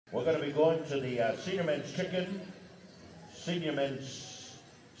We're going to be going to the senior men's chicken, senior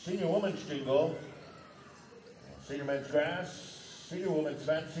women's jingle, senior men's grass, senior women's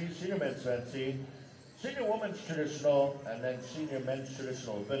fancy, senior men's fancy, senior women's traditional, and then senior men's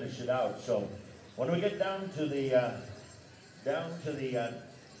traditional will finish it out. So when we get down to the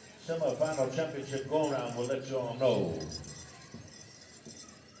semi-final championship go-around, we'll let you all know.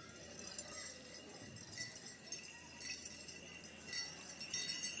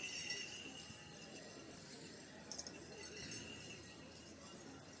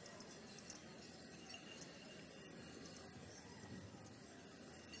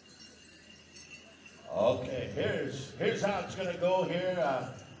 Okay, here's how it's going to go here.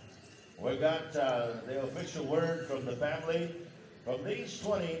 We got the official word from the family. From these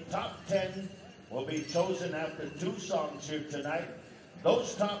 20, top 10 will be chosen after 2 songs here tonight.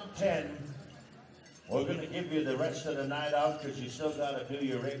 Those top 10, we're going to give you the rest of the night out because you still got to do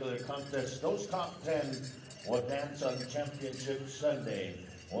your regular contest. Those top 10 will dance on Championship Sunday.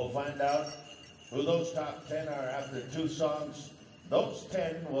 We'll find out who those top 10 are after 2 songs. Those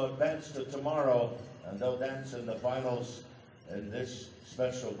 10 will advance to tomorrow, and they'll dance in the finals in this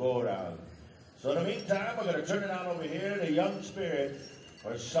special go-around. So in the meantime, we're going to turn it on over here to Young Spirit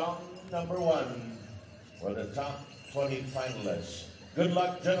for song number 1 for the top 20 finalists. Good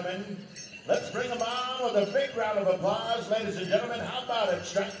luck, gentlemen. Let's bring them on with a big round of applause. Ladies and gentlemen, how about it,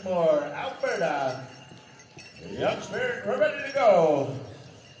 Strathmore, Alberta? Young Spirit, we're ready to go.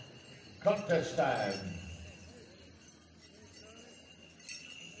 Contest time.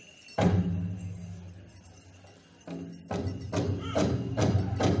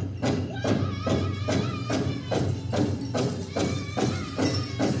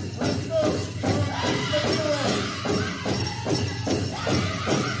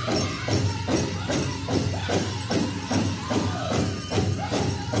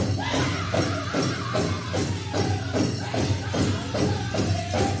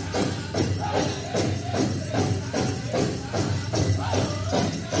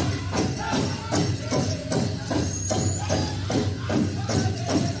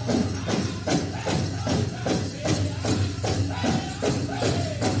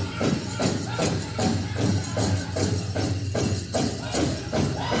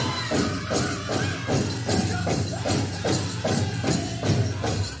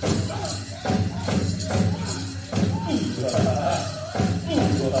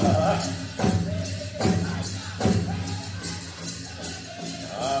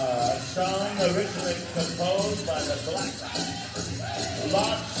 Song originally composed by the Black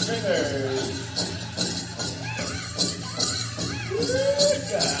Lot Singers.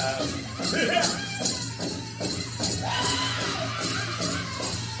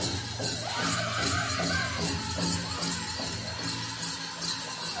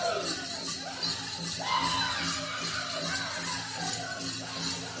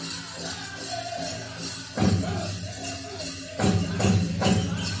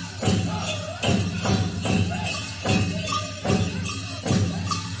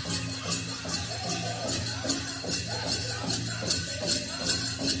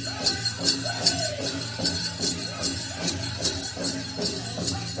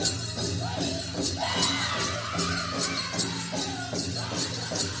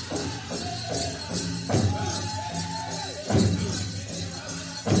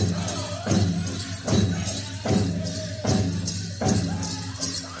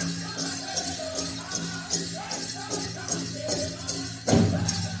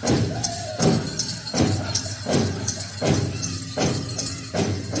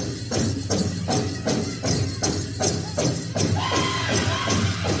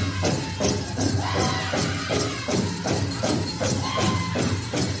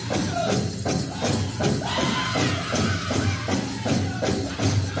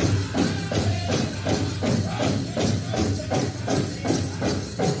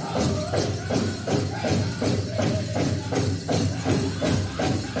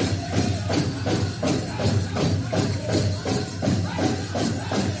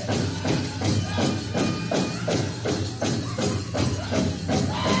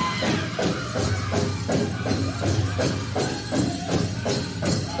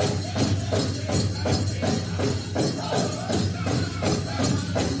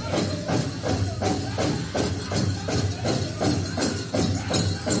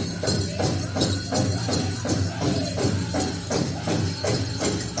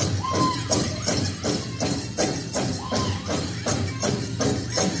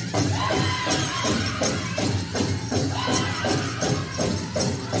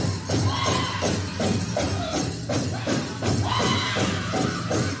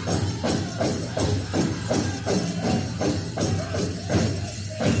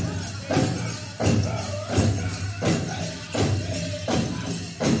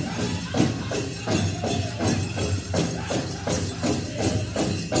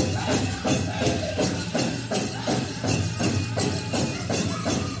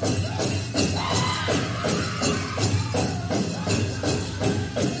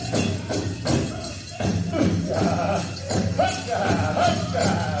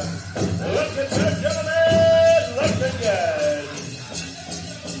 Looking good, gentlemen. Looking good.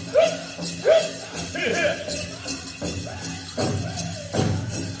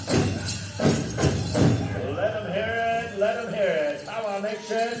 Let them hear it. Let them hear it. Powwow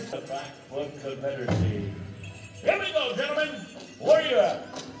Nation. The back foot Confederacy. Here we go, gentlemen. Where are you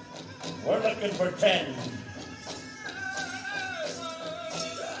at? We're looking for 10.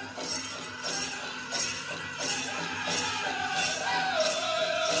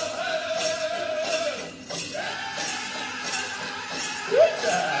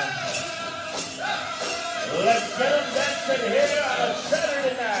 Let's get them dancing here on a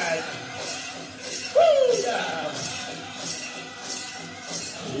Saturday night. Woo! Yeah.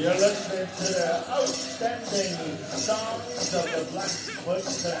 You're listening to the outstanding songs of the Blackfoot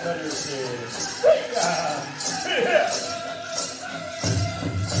Confederacy. Yeah.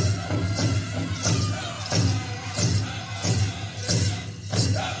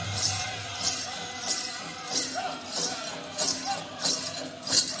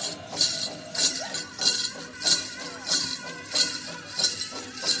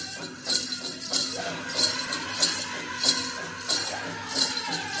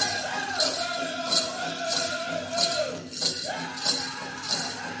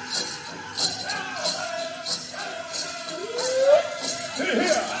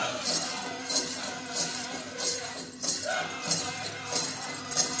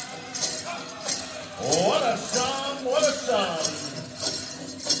 What a song, what a song.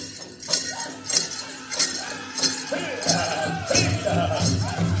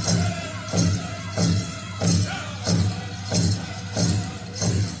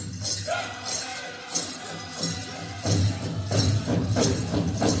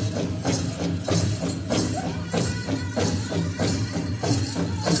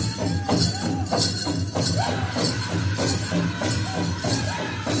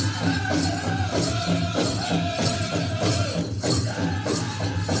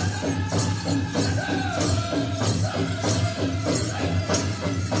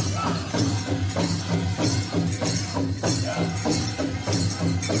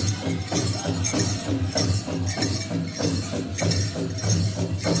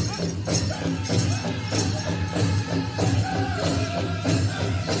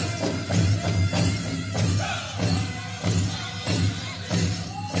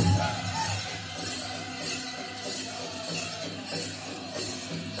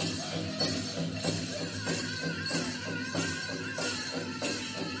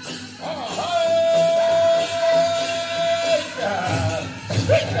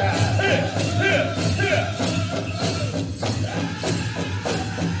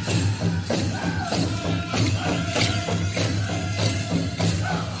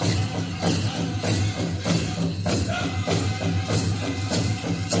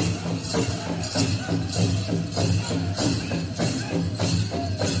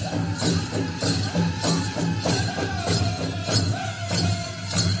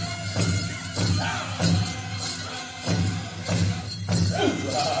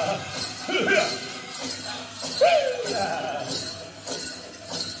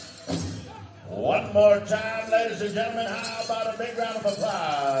 One more time, ladies and gentlemen.